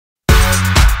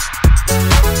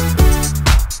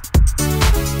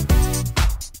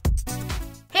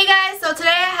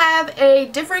a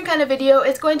different kind of video.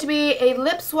 It's going to be a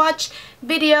lip swatch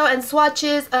video and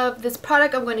swatches of this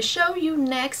product I'm going to show you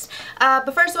next.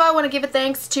 But first of all, I want to give a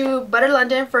thanks to Butter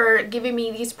London for giving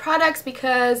me these products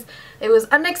because it was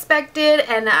unexpected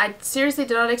and I seriously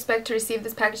did not expect to receive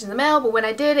this package in the mail, but when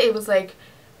I did, it was like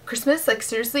Christmas. Like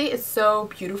seriously, it's so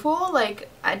beautiful. Like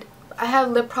I have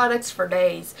lip products for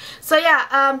days. So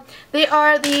yeah, they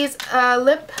are these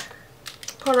lip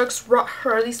products,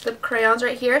 or these lip crayons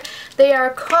right here. They are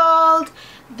called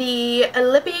the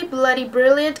Lippy Bloody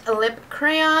Brilliant Lip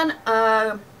Crayon.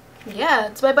 Yeah,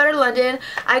 it's by Butter London.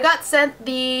 I got sent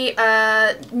the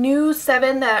new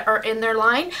 7 that are in their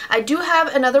line. I do have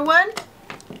another one,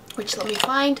 which let me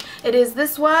find. It is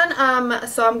this one.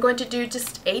 So I'm going to do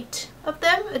just 8 of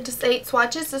them, just 8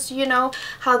 swatches, just so you know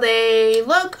how they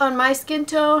look on my skin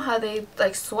tone, how they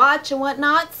like swatch and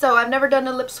whatnot. So I've never done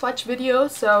a lip swatch video,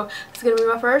 so it's gonna be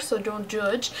my first, so don't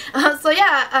judge. So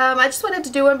yeah, I just wanted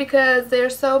to do one because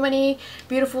there's so many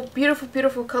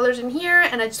beautiful colors in here,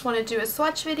 and I just want to do a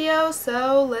swatch video,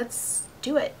 so let's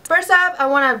do it. First off, I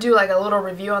want to do like a little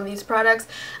review on these products.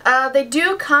 They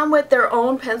do come with their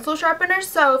own pencil sharpeners,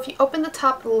 so if you open the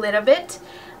top lid of it,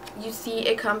 you see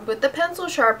it comes with the pencil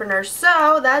sharpener.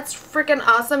 So that's freaking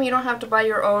awesome. You don't have to buy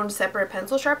your own separate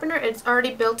pencil sharpener. It's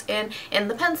already built in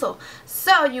the pencil.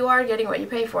 So you are getting what you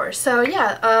pay for. So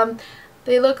yeah,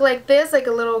 they look like this, like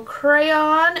a little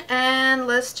crayon, and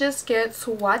let's just get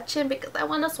swatching because I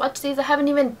want to swatch these. I haven't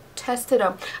even tested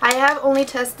them. I have only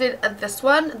tested this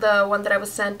one, the one that I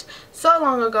was sent so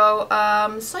long ago.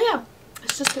 So yeah,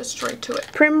 let's just go straight to it.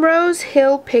 Primrose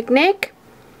Hill Picnic,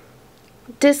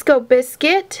 Disco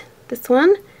Biscuit, this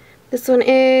one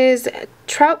is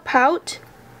Trout Pout,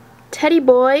 Teddy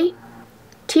Boy,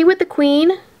 Tea with the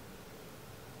Queen,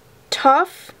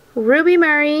 Tough, Ruby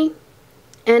Mary,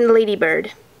 and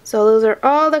Ladybird. So those are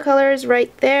all the colors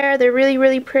right there. They're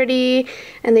really pretty,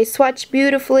 and they swatch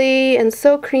beautifully and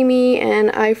so creamy,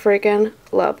 and I freaking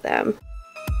love them.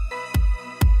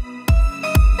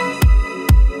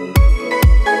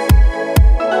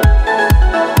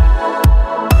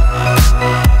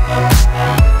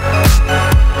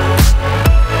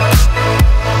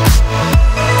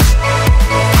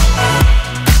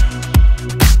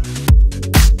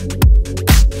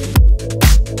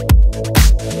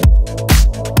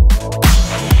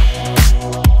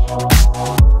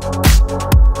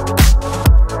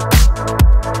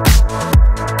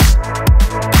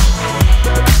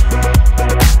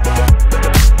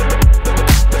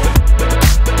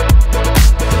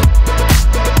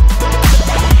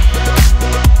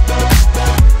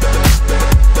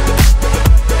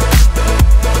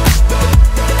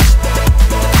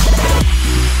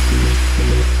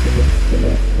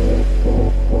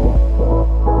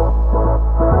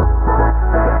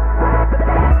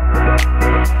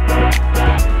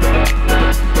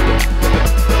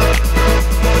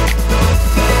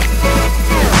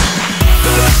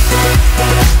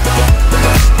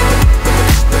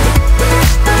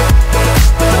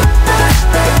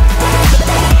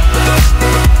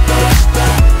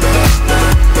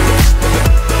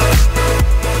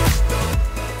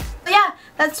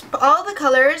 That's all the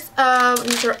colors.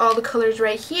 These are all the colors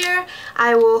right here.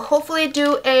 I will hopefully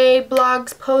do a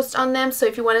blog post on them, so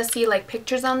if you want to see like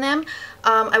pictures on them,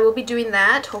 I will be doing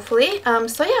that hopefully.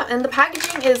 So yeah, and the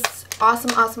packaging is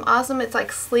awesome. It's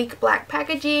like sleek black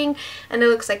packaging, and it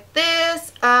looks like this.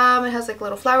 It has like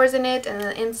little flowers in it, and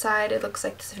then inside it looks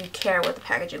like this, if you care what the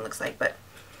packaging looks like, but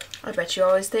I bet you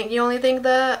only think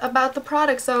about the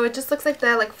product. So it just looks like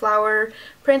that, like flower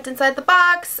print inside the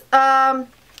box.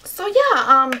 So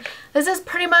yeah, this is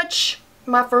pretty much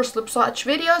my first lip swatch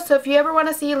video, so if you ever want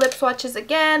to see lip swatches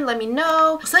again, let me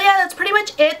know. So yeah, that's pretty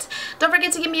much it. Don't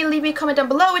forget to leave me a comment down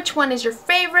below which one is your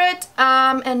favorite,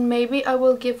 and maybe I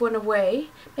will give one away.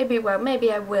 Maybe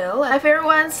I will. My favorite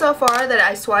one so far that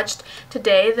I swatched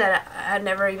today, that I had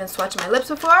never even swatched my lips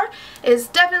before, is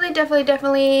definitely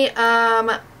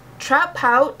Trout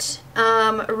Pout,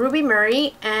 Ruby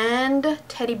Murray, and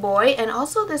Teddy Boy, and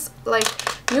also this like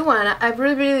new one. I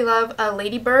really love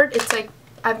Ladybird. It's like,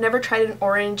 I've never tried an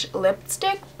orange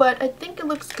lipstick, but I think it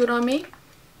looks good on me.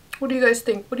 What do you guys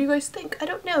think? I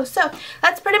don't know. So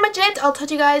that's pretty much it. I'll talk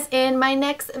to you guys in my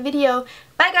next video.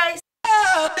 Bye guys.